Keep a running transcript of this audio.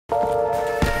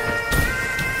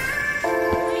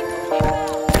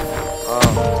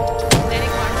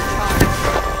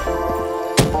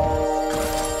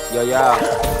yeah.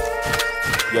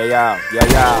 Yeah, yeah, yeah,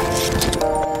 yeah.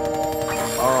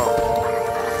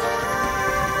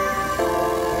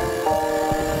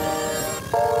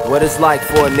 What it's like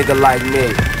for a nigga like me,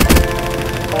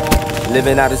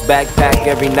 living out his backpack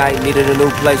every night, needed a new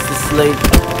place to sleep.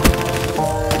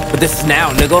 But this is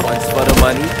now, nigga. One's for the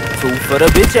money, two for the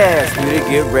bitch ass. Three to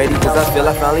get ready, cause I feel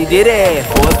I finally did it.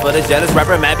 Four for the jealous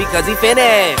rapper mad because he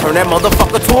finished. Turn that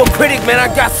motherfucker to a critic, man. I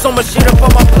got so much shit up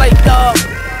on my plate, dog.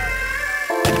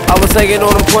 I was hanging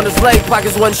on them corners late,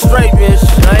 pockets wasn't straight, bitch.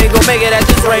 I ain't gon' make it at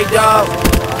this rate, dog.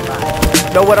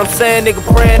 Know what I'm saying, nigga?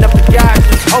 Praying up to God,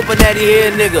 just hoping that he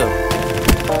hear, nigga.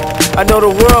 I know the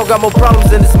world got more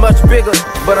problems and it's much bigger,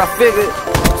 but I figured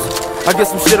I get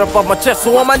some shit up off my chest.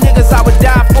 So all my niggas I would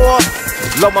die for,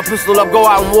 load my pistol up, go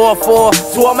out and war for.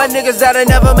 To all my niggas that'll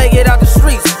never make it out the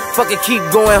streets, fucking keep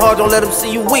going hard, don't let them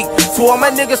see you weak. To all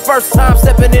my niggas first time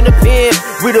stepping in the pen,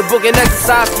 read a book and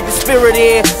exercise, keep your spirit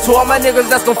in. To all my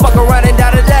niggas that's gon' fuck around and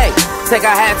die today, take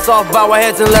our hats off, bow our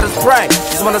heads and let us pray.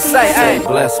 Just wanna say, hey,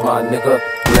 bless my nigga,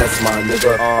 bless my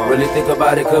nigga. Really think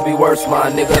about it, could be worse,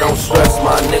 my nigga. Don't stress,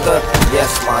 my nigga.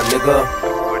 Yes, my nigga.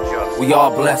 We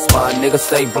all blessed, my nigga.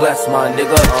 Stay blessed, my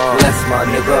nigga. Bless, my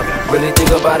nigga. Really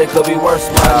think about it, could be worse,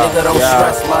 my nigga. Don't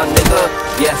stress, my nigga.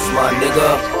 Yes, my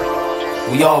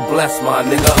nigga. We all blessed, my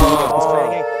nigga.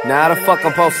 Now how the fuck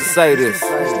I'm supposed to say this?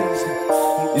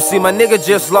 You see, my nigga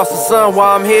just lost a son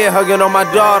while I'm here hugging on my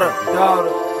daughter.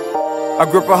 I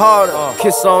grip her harder,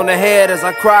 kiss her on the head as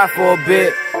I cry for a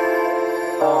bit.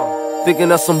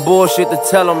 Thinking of some bullshit to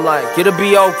tell him like, it'll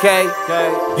be okay,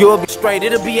 you'll be straight,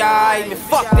 it'll be alright. Man,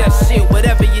 fuck that shit,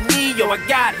 whatever you need, yo, I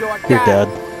got it. You're dead.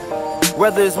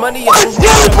 Whether it's money or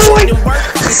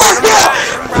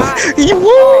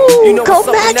Woo! Go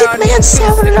Magic Man,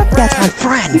 selling it up. That's my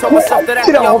friend.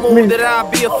 Get off me.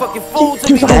 That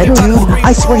dude,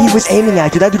 I swear he was aiming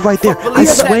at you. That dude right there. I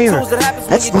swear.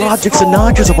 That's Logic's and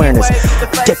Nadra's awareness.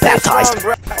 Get baptized.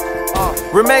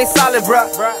 Remain solid, bruh.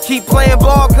 Keep playing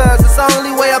ball, cause it's the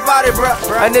only way about it, bruh.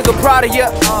 A nigga proud of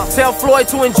ya. Tell Floyd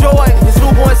to enjoy his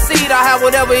newborn seed. I have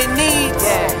whatever it needs.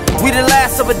 We the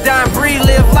last of a dying breed,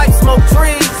 live like smoke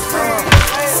trees.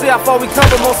 See how far we come,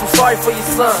 but most I'm sorry for your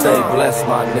son. Stay blessed,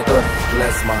 my nigga.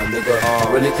 Bless my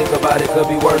nigga. Really think about it, could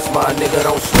be worse, my nigga.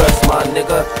 Don't stress, my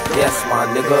nigga. Yes, my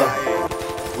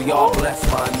nigga. We all blessed,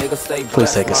 my nigga. Stay blessed.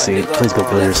 Please take a seat. Please go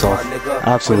kill yourself.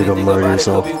 Absolutely go murder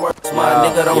yourself. My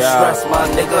nigga, don't stress, my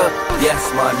nigga.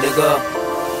 Yes, my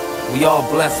nigga. We all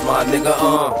blessed, my nigga.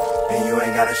 And you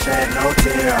ain't gotta shed no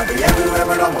tear. I'll be everywhere,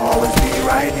 but I'll always be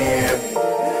right here.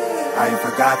 I ain't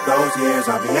forgot those years.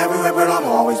 I'll be everywhere, but I'll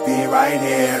always be right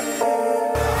here.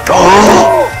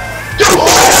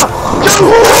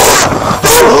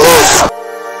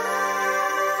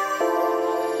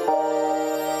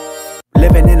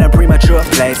 Living in a premature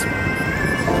place.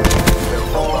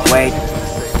 Wait,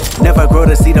 never grow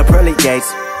to see the pearly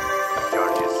gates.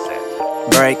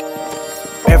 Break.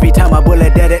 Every time a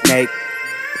bullet detonate.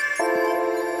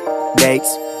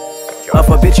 Dates of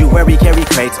obituary carry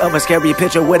crates of a scary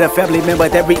picture with a family member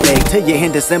that relate to you in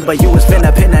December. You was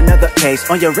finna pin another case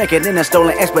on your record in a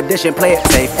stolen expedition. Play it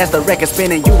safe as the record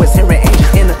spinning. You was hearing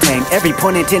angels entertain. Every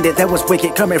point intended that was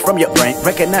wicked coming from your brain.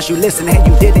 Recognize you listen and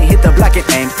you didn't hit the block and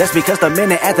aim. That's because the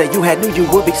minute after you had knew you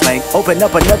would be slain. Open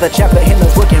up another chapter in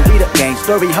the book and read again.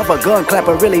 Story of a gun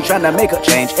clapper really trying to make a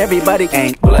change. Everybody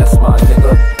ain't bless, my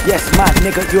nigga. Yes, my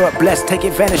nigga, you're blessed. Take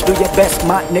advantage, do your best,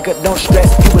 my nigga. Don't stress.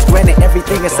 You was granted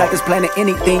everything inside this planet.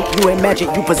 Anything you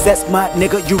imagine, you possess, my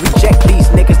nigga. You reject these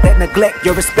niggas that neglect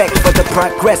your respect for the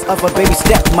progress of a baby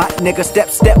step, my nigga.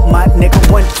 Step, my nigga.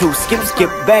 1, 2, skip,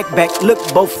 back, look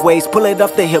both ways. Pull it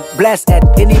off the hip, blast at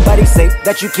anybody. Say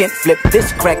that you can't flip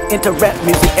this crack into rap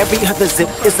music. Every other zip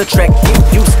is a track.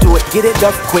 Get used to it, get it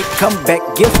off quick. Come back,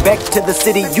 give back to the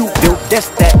city you built. That's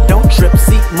that. Don't trip,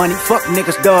 see money, fuck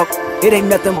niggas, dog. It ain't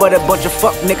nothing but a bunch of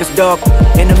fuck niggas, dog.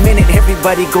 In a minute,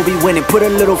 everybody go be winning. Put a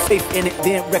little faith in it,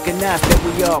 then recognize that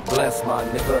we all bless, my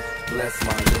nigga. Bless,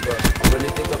 my nigga. Really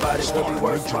think about it, could be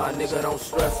worse, my nigga. Don't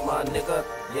stress, my nigga.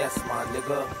 Yes, my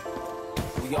nigga.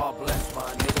 We all blessed, my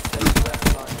nigga. Stay blessed,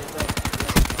 my nigga.